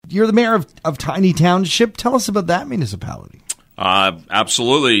you're the mayor of Tiny Township. Tell us about that municipality.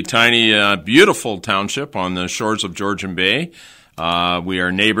 Absolutely. Tiny, beautiful township on the shores of Georgian Bay. We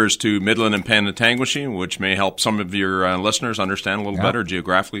are neighbors to Midland and Penetanguishene, which may help some of your listeners understand a little better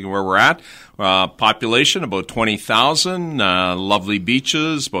geographically where we're at. Population, about 20,000. Lovely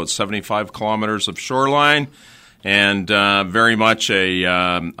beaches, about 75 kilometers of shoreline. And very much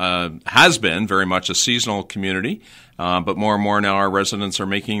has been very much a seasonal community. But more and more now our residents are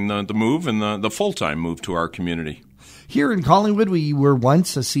making the move and the full-time move to our community. Here in Collingwood, we were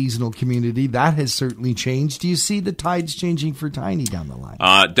once a seasonal community. That has certainly changed. Do you see the tides changing for Tiny down the line?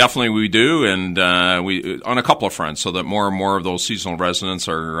 Definitely we do, and we on a couple of fronts, so that more and more of those seasonal residents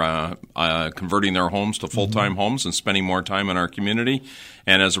are converting their homes to full-time homes and spending more time in our community.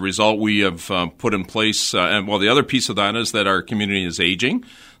 And as a result, we have put in place, the other piece of that is that our community is aging.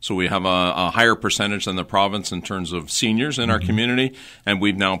 So we have a higher percentage than the province in terms of seniors in our community, and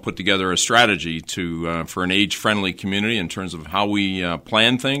we've now put together a strategy for an age-friendly community in terms of how we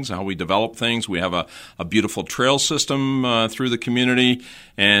plan things, how we develop things. We have a beautiful trail system through the community,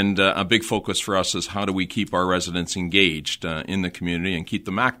 and a big focus for us is how do we keep our residents engaged in the community and keep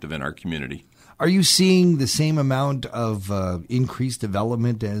them active in our community. Are you seeing the same amount of increased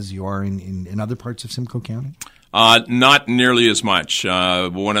development as you are in other parts of Simcoe County? Not nearly as much.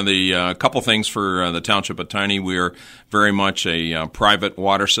 One of the couple things for the Township of Tiny, we are very much a private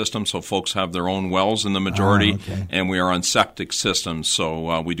water system, so folks have their own wells in the majority, and we are on septic systems.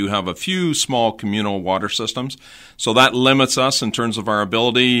 So we do have a few small communal water systems. So that limits us in terms of our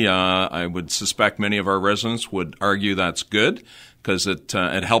ability. I would suspect many of our residents would argue that's good, because it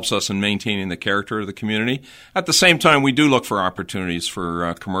helps us in maintaining the character of the community. At the same time, we do look for opportunities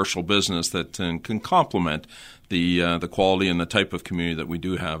for commercial business that can complement the quality and the type of community that we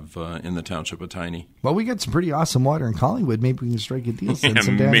do have in the Township of Tiny. Well, we got some pretty awesome water in Collingwood. Maybe we can strike a deal, send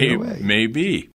some down your way. Maybe.